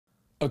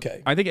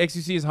Okay. I think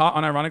XQC is hot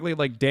unironically.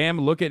 Like, damn,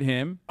 look at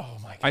him. Oh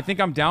my god. I think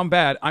I'm down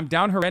bad. I'm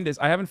down horrendous.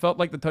 I haven't felt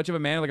like the touch of a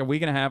man in like a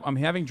week and a half. I'm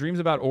having dreams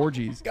about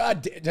orgies.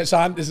 God,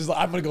 Hasan, this is.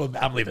 I'm gonna go.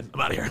 I'm leaving.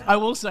 I'm out of here. I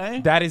will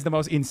say That is the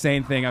most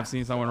insane thing I've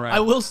seen someone rap. I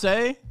will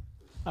say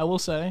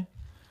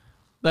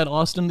that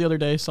Austin the other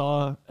day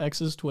saw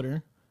X's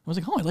Twitter. I was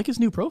like, oh, I like his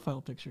new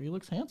profile picture. He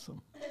looks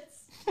handsome.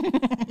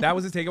 That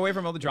was his takeaway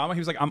from all the drama. He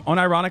was like, I'm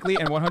unironically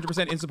and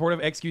 100% in support of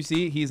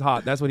XQC. He's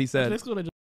hot. That's what he said. That's what I just